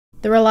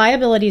The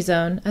reliability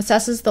zone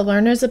assesses the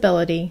learner's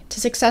ability to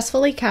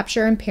successfully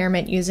capture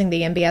impairment using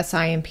the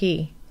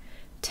MBSImP.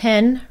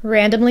 10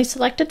 randomly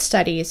selected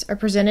studies are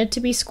presented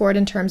to be scored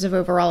in terms of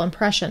overall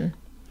impression.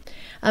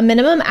 A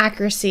minimum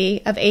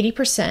accuracy of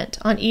 80%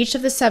 on each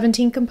of the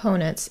 17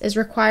 components is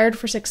required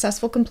for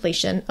successful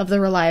completion of the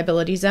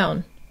reliability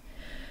zone.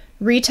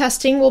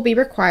 Retesting will be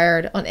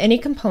required on any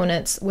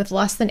components with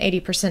less than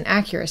 80%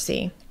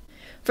 accuracy.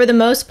 For the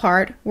most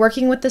part,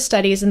 working with the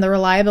studies in the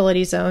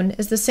reliability zone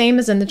is the same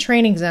as in the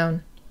training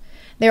zone.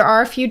 There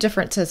are a few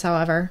differences,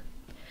 however.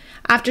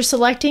 After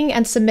selecting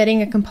and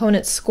submitting a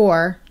component's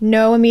score,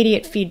 no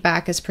immediate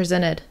feedback is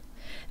presented.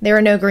 There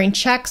are no green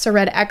checks or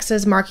red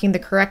X's marking the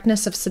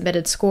correctness of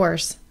submitted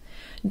scores.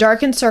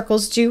 Darkened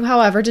circles do,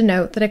 however,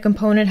 denote that a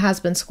component has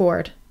been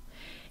scored.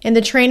 In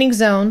the training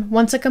zone,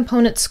 once a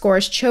component's score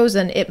is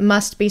chosen, it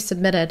must be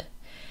submitted.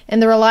 In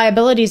the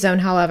reliability zone,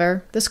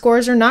 however, the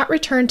scores are not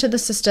returned to the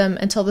system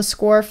until the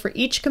score for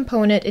each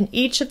component in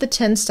each of the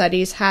 10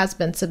 studies has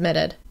been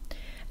submitted.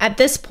 At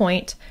this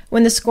point,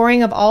 when the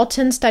scoring of all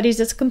 10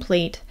 studies is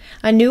complete,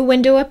 a new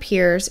window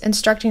appears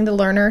instructing the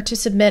learner to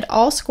submit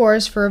all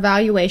scores for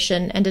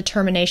evaluation and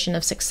determination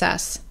of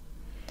success.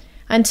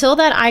 Until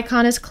that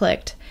icon is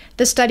clicked,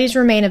 the studies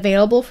remain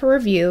available for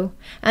review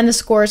and the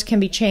scores can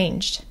be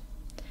changed.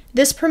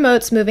 This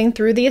promotes moving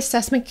through the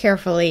assessment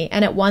carefully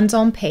and at one's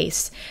own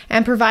pace,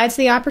 and provides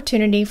the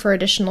opportunity for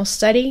additional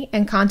study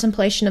and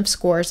contemplation of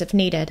scores if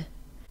needed.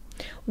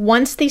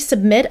 Once the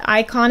Submit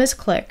icon is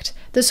clicked,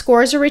 the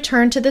scores are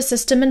returned to the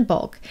system in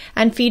bulk,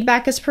 and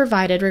feedback is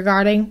provided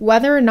regarding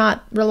whether or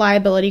not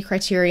reliability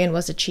criterion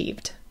was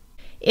achieved.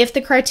 If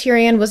the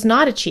criterion was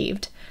not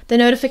achieved, the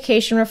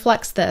notification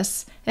reflects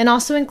this and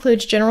also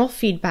includes general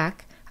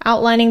feedback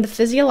outlining the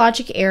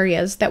physiologic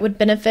areas that would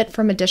benefit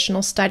from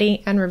additional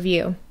study and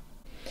review.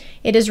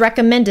 It is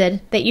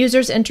recommended that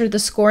users enter the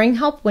Scoring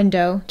Help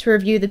window to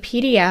review the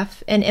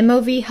PDF and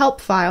MOV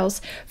help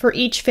files for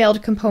each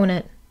failed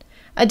component.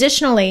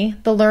 Additionally,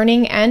 the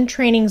learning and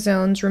training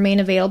zones remain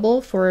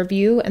available for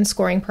review and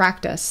scoring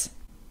practice.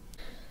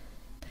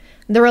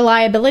 The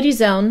reliability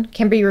zone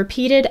can be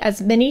repeated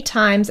as many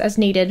times as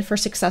needed for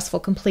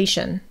successful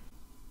completion.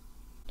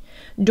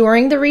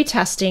 During the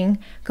retesting,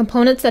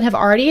 components that have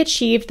already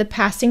achieved the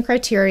passing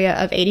criteria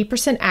of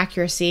 80%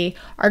 accuracy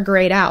are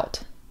grayed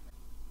out.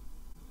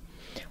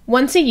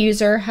 Once a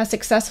user has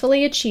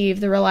successfully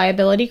achieved the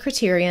reliability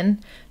criterion,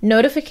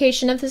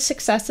 notification of the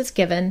success is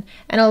given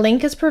and a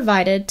link is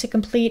provided to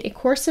complete a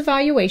course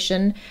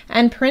evaluation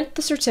and print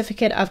the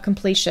certificate of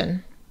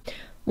completion.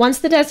 Once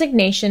the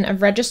designation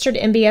of Registered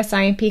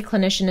MBSImP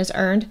Clinician is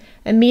earned,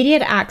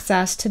 immediate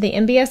access to the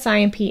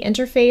MBSImP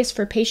interface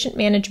for patient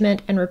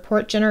management and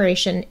report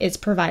generation is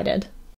provided.